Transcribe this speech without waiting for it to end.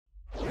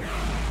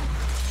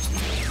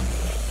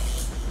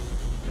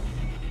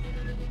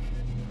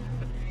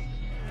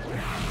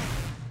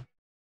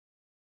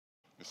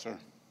Yes, sir.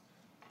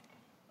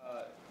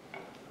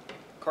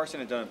 Carson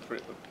had done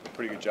a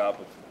pretty good job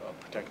of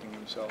protecting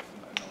himself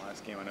in the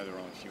last game. I know there were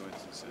only a few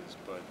instances,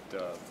 but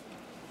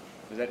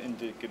is that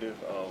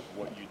indicative of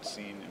what you'd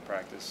seen in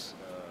practice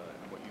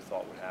and what you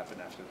thought would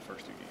happen after the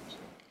first two games?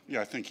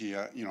 Yeah,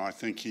 I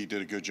think he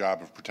did a good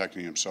job of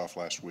protecting himself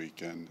last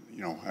week, and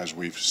as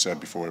we've said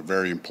before,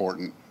 very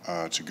important.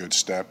 It's a good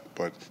step,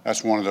 but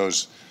that's one of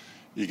those.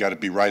 You got to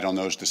be right on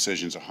those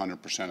decisions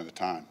 100% of the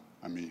time.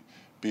 I mean,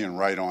 being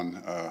right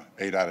on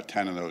 8 out of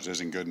 10 of those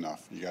isn't good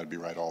enough. You got to be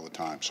right all the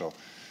time. So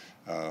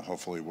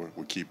hopefully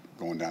we keep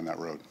going down that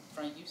road.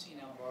 Frank, you've seen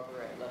Al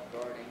Barber at left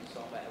guard and you saw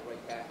him at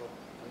right tackle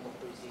in the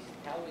preseason.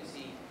 How is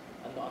he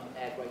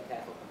at right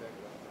tackle compared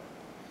to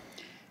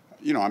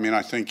left guard?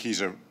 I think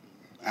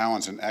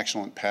Allen's an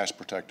excellent pass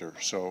protector.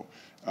 So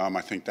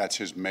I think that's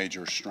his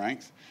major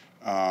strength,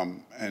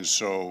 and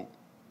so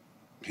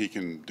he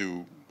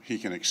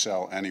can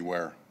excel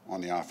anywhere on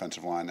the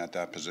offensive line at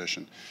that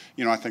position.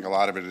 I think a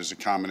lot of it is a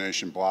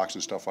combination blocks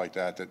and stuff like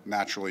that, that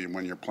naturally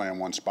when you're playing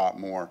one spot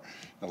more,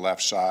 the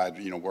left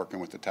side, working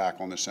with the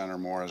tackle in the center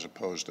more as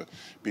opposed to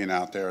being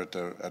out there at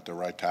the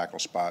right tackle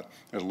spot,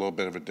 there's a little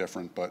bit of a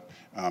difference, but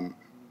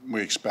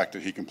we expect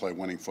that he can play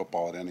winning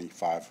football at any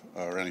 5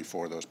 or any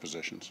 4 of those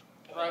positions.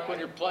 Frank, when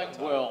you're playing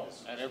well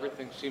and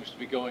everything seems to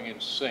be going in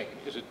sync,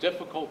 is it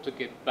difficult to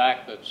get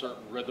back that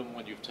certain rhythm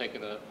when you've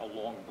taken a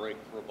long break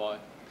for a bye?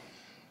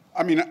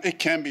 I mean, it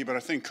can be, but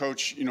I think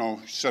Coach,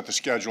 set the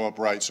schedule up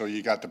right, so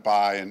you got the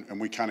bye, and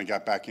we kind of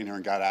got back in here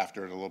and got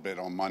after it a little bit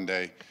on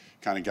Monday,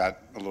 kind of got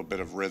a little bit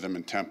of rhythm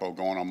and tempo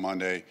going on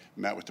Monday,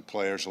 met with the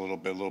players a little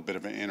bit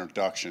of an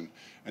introduction,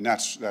 and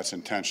that's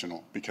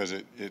intentional because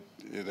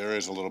there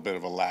is a little bit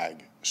of a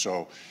lag.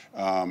 So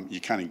you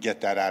kind of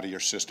get that out of your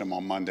system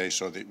on Monday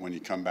so that when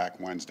you come back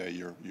Wednesday,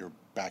 you're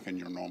back in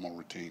your normal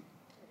routine.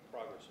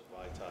 Progress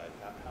of Vitae,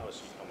 how is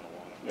he coming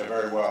along? Yeah,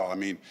 very well. I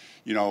mean,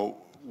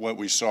 what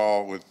we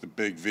saw with the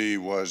Big V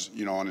was,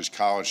 on his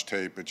college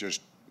tape,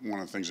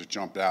 one of the things that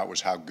jumped out was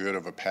how good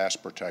of a pass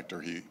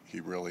protector he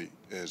really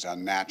is, how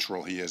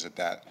natural he is at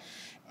that.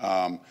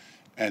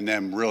 And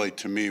then really,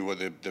 to me,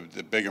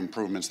 the big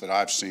improvements that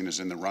I've seen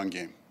is in the run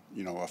game, a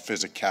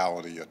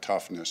physicality, a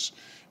toughness,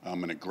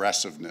 an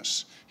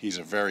aggressiveness. He's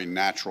a very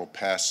natural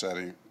pass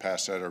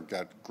setter,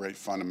 got great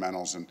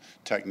fundamentals and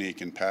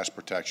technique and pass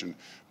protection,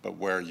 but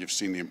where you've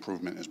seen the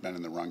improvement has been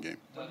in the run game.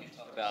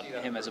 About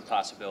him as a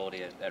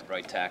possibility at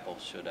right tackle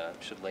should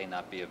Lane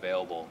not be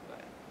available.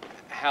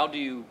 How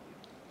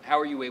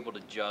are you able to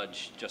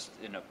judge just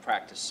in a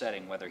practice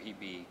setting whether he'd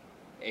be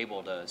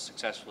able to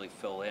successfully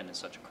fill in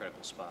such a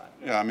critical spot?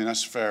 Yeah, I mean,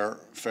 that's fair,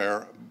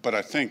 but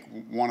I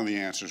think one of the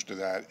answers to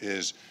that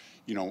is,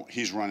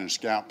 he's running a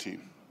scout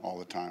team all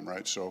the time,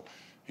 right? So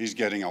he's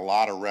getting a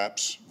lot of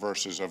reps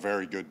versus a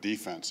very good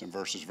defense and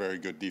versus very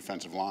good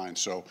defensive line.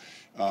 So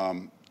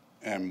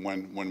and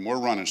when we're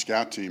running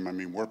scout team, I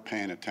mean, we're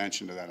paying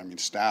attention to that. I mean,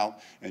 Stout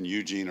and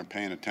Eugene are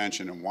paying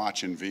attention and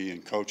watching V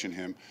and coaching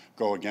him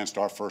go against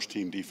our first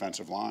team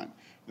defensive line.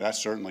 That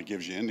certainly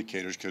gives you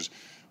indicators, because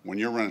when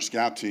you're running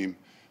scout team,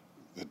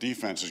 the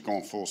defense is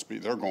going full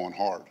speed. They're going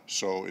hard.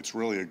 So it's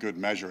really a good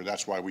measure.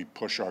 That's why we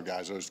push our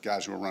guys. Those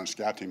guys who are running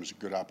scout team is a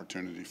good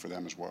opportunity for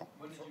them as well.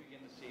 When did you begin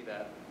to see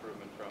that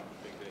improvement from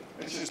Big V?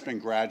 It's just been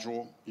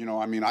gradual.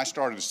 I mean, I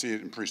started to see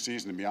it in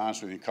preseason, to be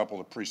honest with you, a couple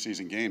of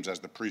preseason games. As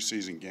the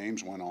preseason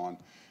games went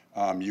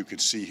on, you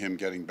could see him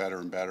getting better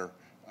and better.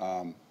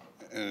 And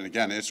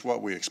again, it's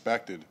what we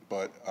expected,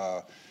 but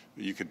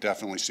you could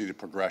definitely see the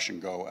progression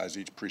go as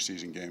each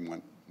preseason game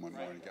went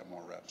on and got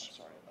more reps.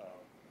 Sorry.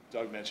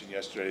 Doug mentioned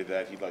yesterday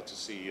that he'd like to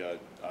see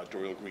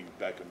Dorial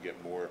Green-Beckham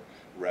get more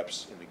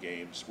reps in the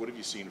games. What have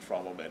you seen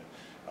from him, and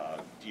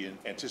do you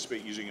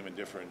anticipate using him in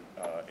different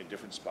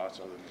spots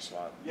other than the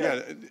slot?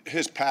 Yeah,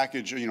 his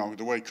package,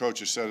 the way Coach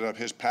has set it up,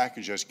 his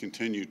package has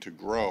continued to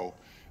grow.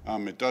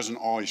 It doesn't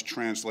always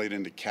translate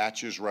into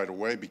catches right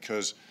away,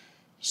 because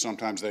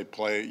sometimes they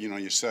play,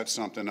 you set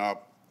something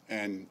up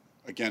and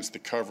against the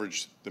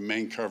coverage, the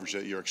main coverage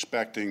that you're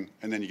expecting,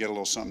 and then you get a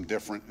little something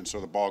different, and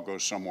so the ball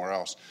goes somewhere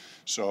else.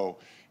 So,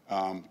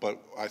 but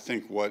I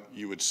think what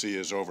you would see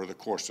is over the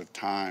course of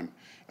time,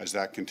 as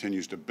that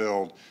continues to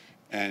build,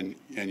 and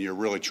you're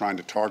really trying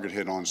to target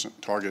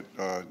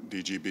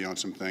DGB on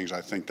some things, I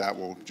think that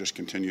will just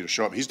continue to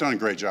show up. He's done a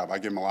great job. I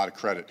give him a lot of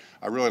credit.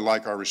 I really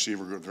like our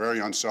receiver group. Very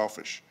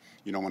unselfish.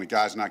 When a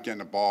guy's not getting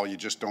the ball, you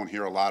just don't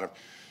hear a lot of,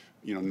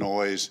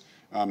 noise.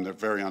 They're a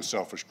very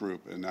unselfish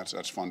group, and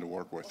that's fun to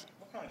work with.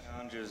 What kind of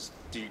challenges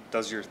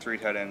does your 3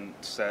 tight end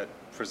set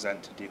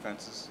present to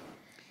defenses?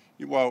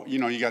 Well,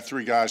 you got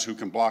 3 guys who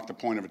can block the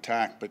point of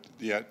attack, but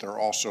yet they're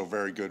also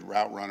very good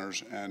route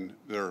runners, and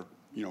they're,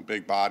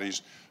 big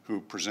bodies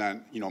who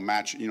present,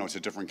 it's a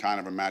different kind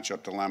of a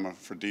matchup dilemma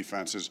for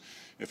defenses.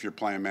 If you're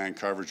playing man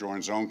coverage or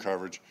in zone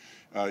coverage,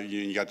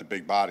 you got the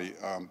big body.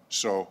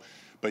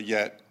 But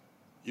yet,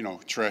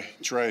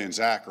 Trey and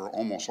Zach are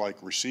almost like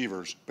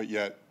receivers, but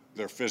yet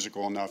they're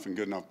physical enough and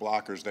good enough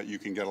blockers that you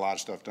can get a lot of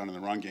stuff done in the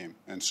run game.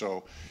 And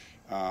so,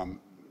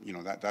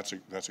 that's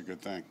a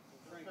good thing.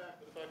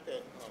 The fact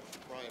that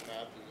Ryan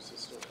Matthews has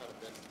still kind of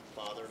been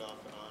bothered off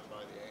and on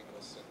by the ankle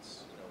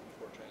since,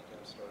 before training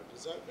camp started.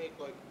 Does that make,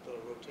 like, the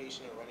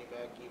rotation at running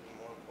back even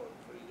more important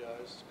for you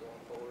guys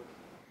going forward?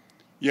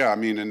 Yeah, I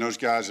mean, and those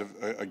guys have,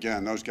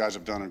 again, those guys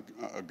have done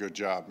a good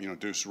job,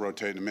 Deuce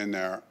rotating them in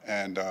there.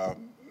 And,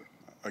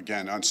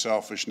 again,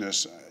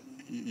 unselfishness,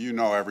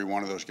 every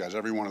one of those guys,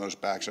 every one of those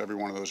backs, every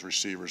one of those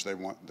receivers, they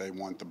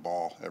want the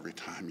ball every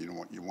time,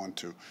 you want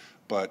to.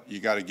 But you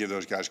got to give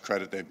those guys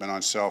credit. They've been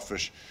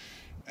unselfish.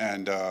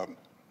 And,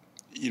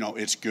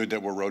 it's good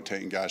that we're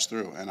rotating guys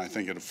through. And I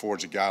think it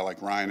affords a guy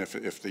like Ryan,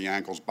 if the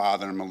ankle's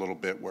bothering him a little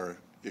bit, where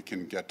it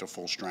can get to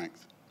full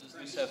strength. Does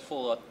Deuce have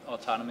full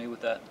autonomy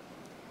with that?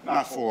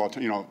 Not full,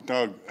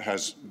 Doug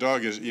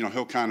is,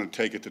 he'll kind of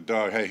take it to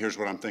Doug, hey, here's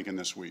what I'm thinking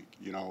this week,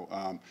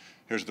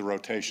 here's the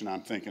rotation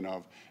I'm thinking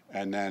of,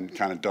 and then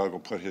kind of Doug will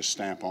put his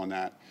stamp on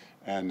that.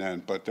 And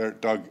then, but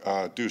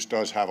Deuce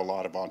does have a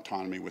lot of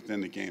autonomy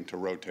within the game to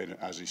rotate it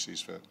as he sees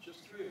fit.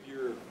 Just 3 of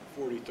your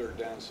 43rd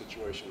down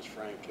situations,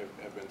 Frank,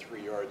 have been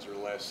 3 yards or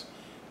less.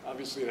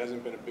 Obviously, it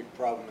hasn't been a big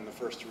problem in the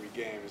first 3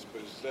 games,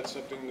 but is that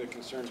something that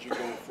concerns you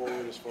going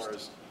forward as far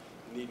as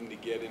needing to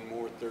get in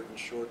more 3rd and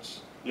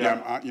shorts?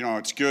 Yeah,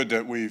 it's good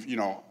that we've,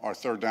 our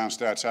 3rd down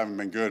stats haven't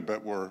been good,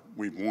 but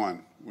we've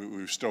won.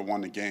 We've still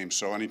won the game.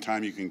 So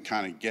anytime you can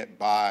kind of get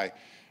by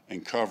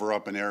and cover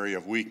up an area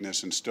of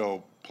weakness and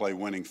still play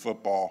winning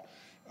football,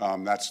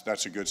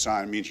 that's a good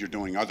sign. It means you're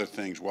doing other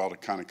things well to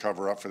kind of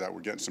cover up for that.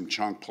 We're getting some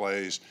chunk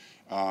plays,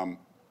 on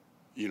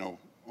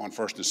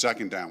 1st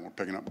and 2nd down. We're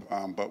picking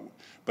up,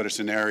 but it's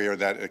an area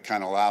that it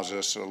kind of allows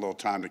us a little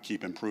time to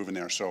keep improving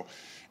there. So.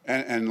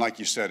 And like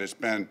you said,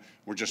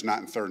 we're just not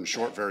in 3rd and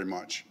short very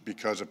much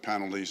because of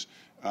penalties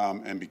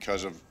and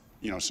because of,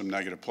 some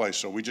negative plays.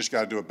 So we just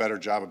got to do a better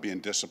job of being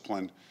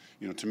disciplined.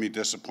 To me,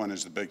 discipline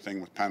is the big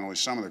thing with penalties.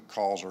 Some of the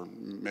calls are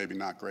maybe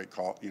not great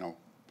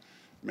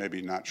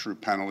maybe not true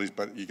penalties,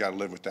 but you got to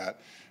live with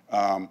that.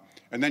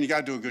 And then you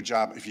got to do a good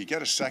job. If you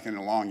get a 2nd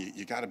and long,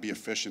 you got to be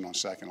efficient on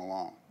 2nd and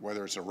long.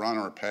 Whether it's a run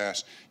or a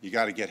pass, you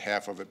got to get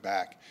half of it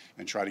back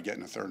and try to get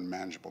in a 3rd and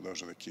manageable.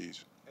 Those are the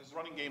keys. Has the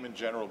running game in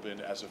general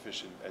been as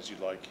efficient as you'd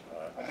like?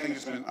 I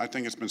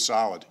think it's been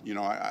solid.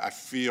 I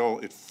feel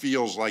it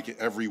feels like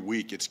every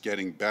week it's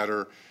getting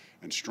better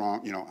and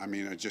strong.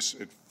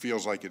 It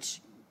feels like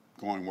it's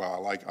going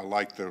well. I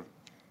like the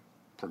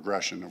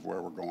progression of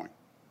where we're going.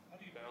 How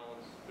do you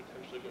balance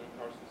potentially doing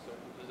Carson's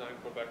design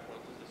quarterback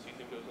runs as the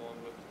season goes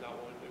on with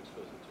not wanting to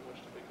expose him too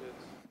much to big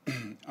hits?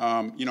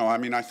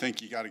 I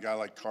think you got a guy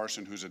like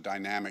Carson who's a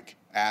dynamic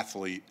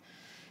athlete,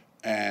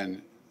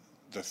 and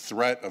the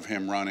threat of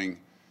him running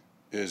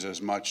is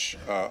as much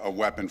a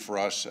weapon for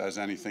us as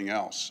anything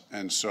else.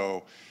 And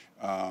so,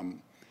 now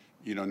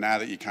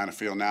that you kind of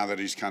feel, now that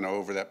he's kind of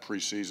over that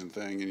preseason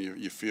thing, and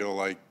you feel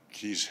like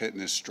he's hitting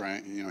his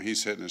strength,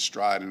 he's hitting his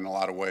stride in a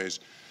lot of ways.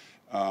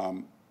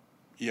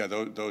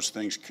 Those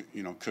things,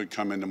 could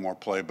come into more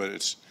play, but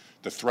it's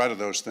the threat of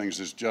those things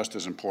is just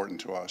as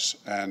important to us.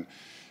 And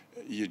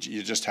you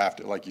just have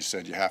to, like you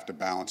said, you have to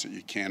balance it.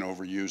 You can't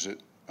overuse it.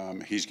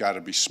 He's got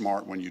to be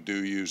smart when you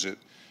do use it.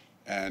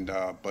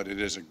 But it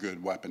is a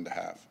good weapon to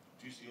have.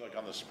 Do you see, like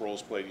on the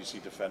Sproles play, do you see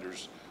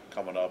defenders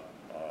coming up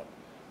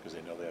because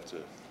they know they have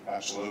to?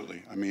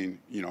 Absolutely.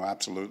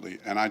 Absolutely.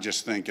 And I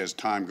just think as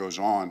time goes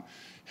on,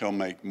 he'll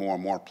make more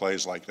and more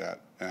plays like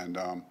that. And,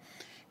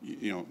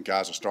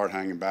 guys will start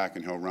hanging back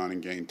and he'll run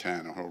and gain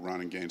 10 or he'll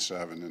run and gain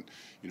 7. And,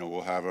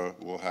 we'll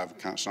have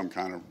some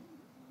kind of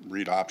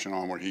read option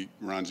on where he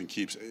runs and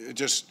keeps. It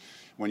just,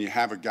 when you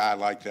have a guy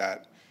like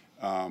that,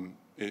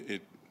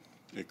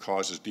 it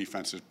causes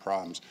defenses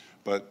problems.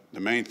 But the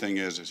main thing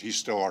is he's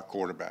still our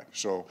quarterback.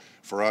 So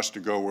for us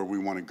to go where we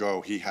want to go,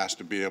 he has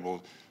to be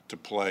able to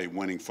play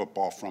winning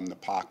football from the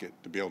pocket,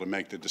 to be able to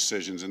make the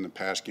decisions in the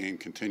pass game,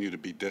 continue to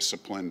be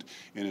disciplined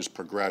in his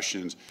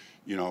progressions,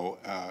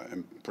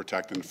 and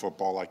protecting the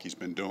football like he's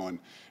been doing.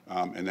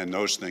 And then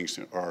those things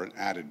are an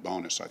added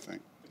bonus, I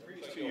think. The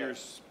previous 2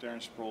 years,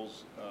 Darren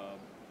Sproles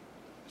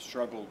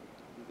struggled.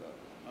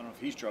 I don't know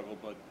if he struggled,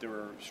 but there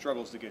were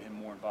struggles to get him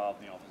more involved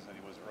in the offense than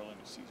he was early in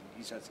the season.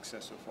 He's had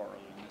success so far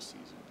early in this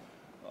season.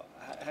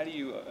 How do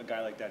you, a guy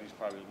like that who's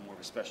probably more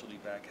of a specialty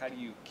back, how do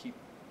you keep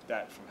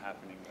that from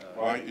happening?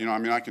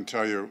 I can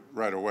tell you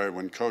right away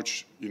when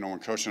Coach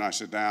and I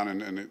sit down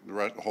and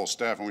the whole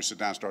staff, when we sit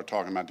down and start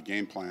talking about the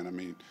game plan,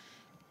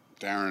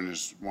 Darren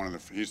is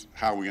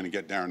how are we going to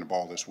get Darren the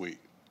ball this week?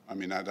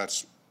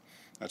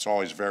 That's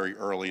always very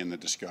early in the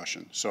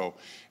discussion. So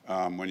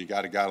when you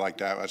got a guy like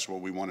that, that's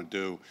what we want to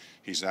do.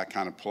 He's that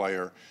kind of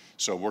player.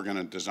 So we're going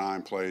to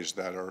design plays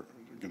that are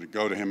going to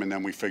go to him, and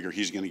then we figure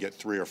he's going to get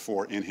 3 or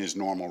 4 in his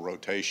normal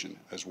rotation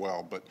as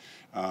well. But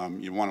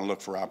you want to look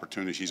for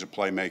opportunities. He's a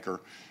playmaker,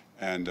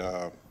 and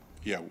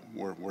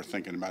we're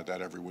thinking about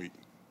that every week.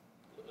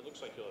 It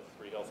looks like you'll have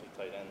 3 healthy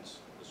tight ends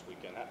this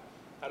weekend.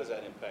 How does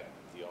that impact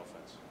the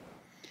offense?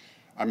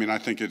 I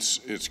think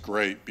it's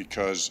great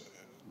because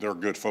they're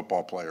good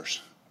football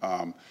players.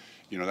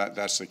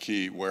 That's the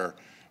key. Where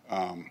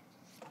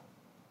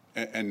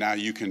and now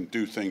you can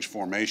do things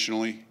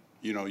formationally.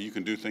 You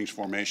can do things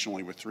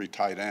formationally with 3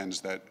 tight ends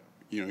that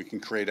you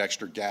can create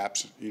extra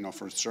gaps,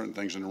 for certain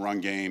things in the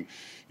run game.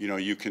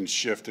 You can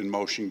shift and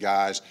motion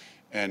guys,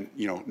 and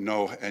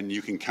and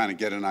you can kind of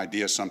get an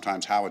idea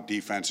sometimes how a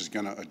defense is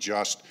going to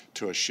adjust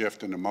to a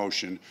shift in the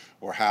motion,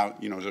 or how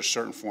there's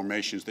certain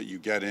formations that you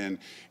get in,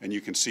 and you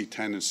can see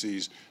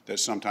tendencies that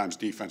sometimes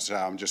defenses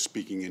have. I'm just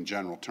speaking in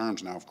general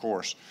terms now, of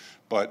course,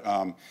 but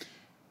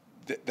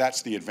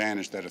that's the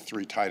advantage that a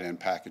 3 tight end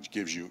package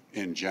gives you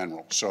in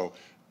general. So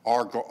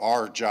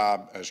our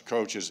job as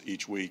coaches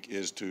each week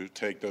is to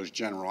take those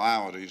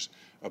generalities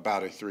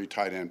about a 3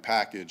 tight end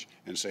package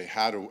and say,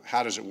 how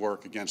does it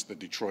work against the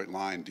Detroit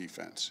Lion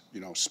defense,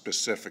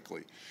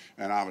 specifically.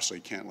 And obviously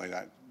can't lay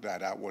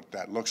that out what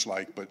that looks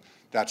like, but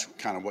that's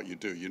kind of what you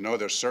do.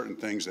 There's certain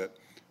things that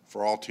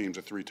for all teams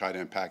a 3 tight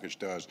end package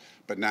does,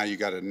 but now you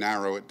got to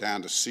narrow it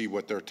down to see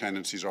what their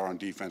tendencies are on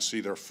defense,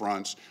 see their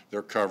fronts,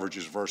 their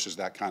coverages versus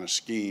that kind of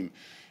scheme,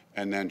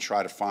 and then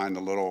try to find the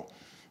little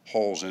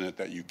holes in it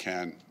that you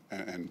can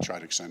and try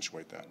to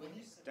accentuate that.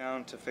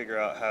 Down to figure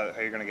out how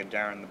you're going to get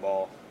Darren the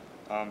ball.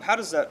 How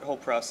does that whole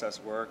process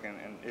work, and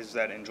is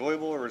that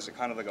enjoyable, or is it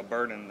kind of like a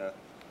burden to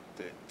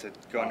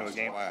go into a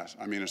game?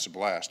 It's a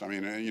blast. And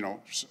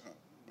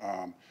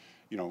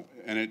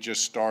it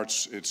just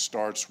starts. It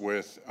starts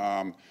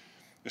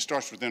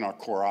within our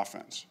core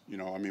offense.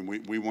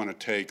 We want to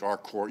take our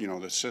core.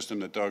 The system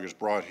that Doug has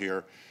brought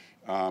here.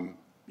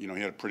 He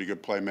had a pretty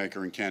good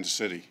playmaker in Kansas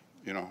City.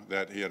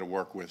 That he had to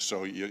work with.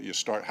 So you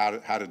start.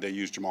 How did they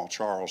use Jamal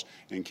Charles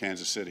in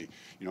Kansas City?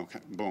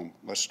 Boom.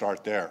 Let's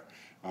start there,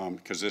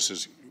 because this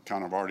is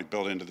kind of already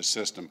built into the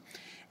system.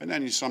 And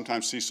then you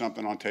sometimes see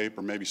something on tape,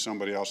 or maybe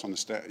somebody else on the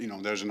staff.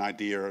 There's an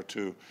idea or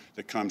two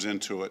that comes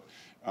into it.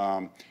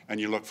 And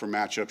you look for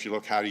matchups. You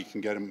look how you can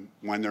get them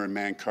when they're in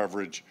man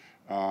coverage.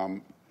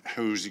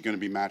 Who's he going to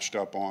be matched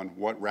up on?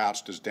 What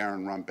routes does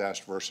Darren run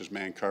best versus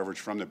man coverage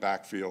from the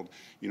backfield,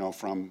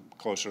 from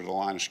closer to the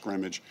line of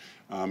scrimmage,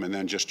 and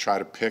then just try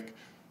to pick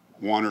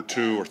 1 or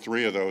 2 or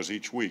 3 of those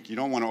each week. You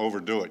don't want to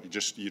overdo it.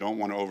 You don't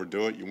want to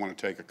overdo it. You want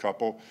to take a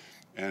couple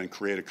and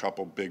create a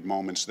couple big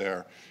moments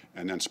there,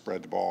 and then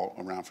spread the ball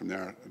around from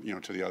there,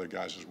 to the other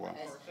guys as well.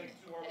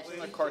 It seemed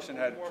like Carson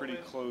had pretty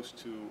close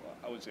to,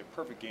 I would say, a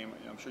perfect game.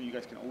 I'm sure you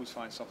guys can always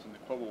find something to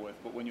quibble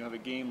with, but when you have a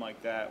game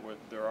like that where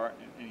there aren't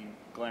any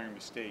glaring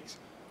mistakes,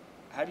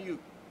 how do you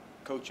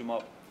coach them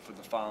up for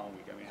the following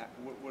week?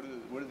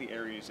 What are the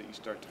areas that you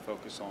start to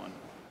focus on?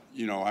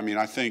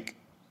 I think,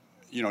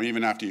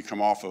 even after you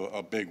come off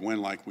a big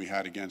win like we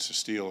had against the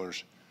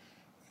Steelers,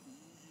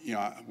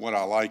 what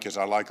I like is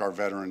I like our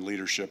veteran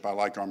leadership. I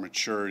like our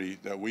maturity,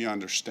 that we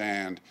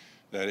understand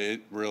that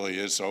it really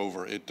is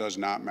over. It does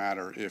not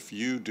matter. If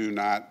you do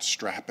not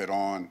strap it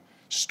on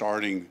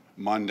starting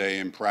Monday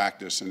in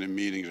practice and in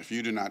meetings, if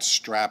you do not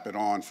strap it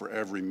on for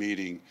every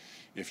meeting,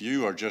 if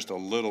you are just a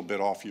little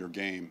bit off your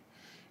game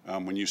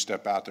when you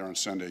step out there on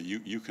Sunday,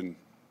 you can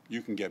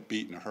get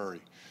beat in a hurry.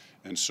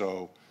 And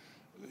so,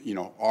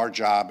 our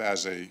job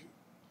as a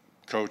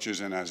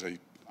coaches and as a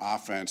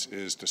offense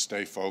is to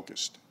stay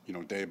focused,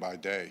 day by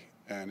day.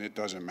 And it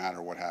doesn't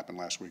matter what happened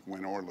last week,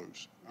 win or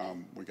lose.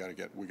 We got to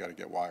get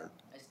wired.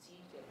 As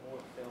teams get more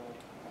film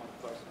on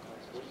Carson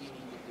Wentz, what do you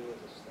need to do as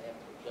a staff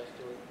to adjust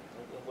to it?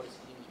 And what does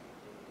he need to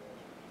do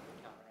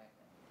to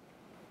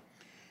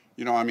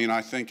counteract that?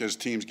 I think as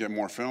teams get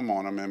more film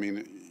on him,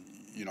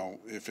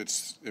 if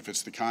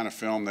it's the kind of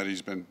film that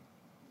he's been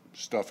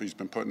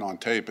putting on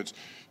tape, it's,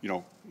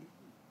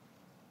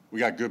 we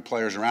got good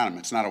players around him.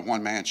 It's not a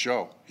one-man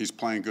show. He's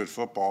playing good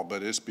football,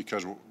 but it's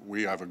because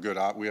we have good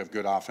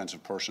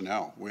offensive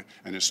personnel,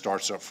 and it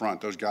starts up front.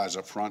 Those guys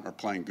up front are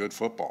playing good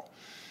football,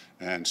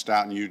 and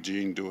Stout and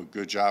Eugene do a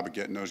good job of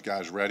getting those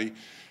guys ready.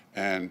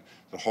 And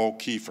the whole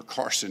key for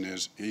Carson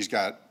is he's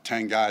got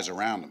 10 guys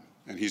around him,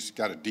 and he's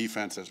got a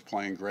defense that's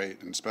playing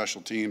great and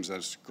special teams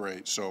that's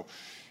great. So,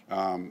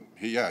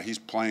 he's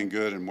playing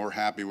good, and we're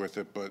happy with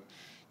it. But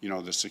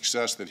the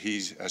success that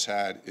he has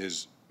had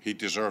is. He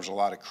deserves a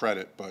lot of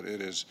credit, but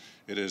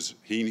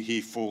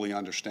he fully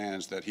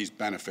understands that he's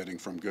benefiting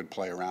from good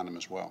play around him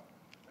as well.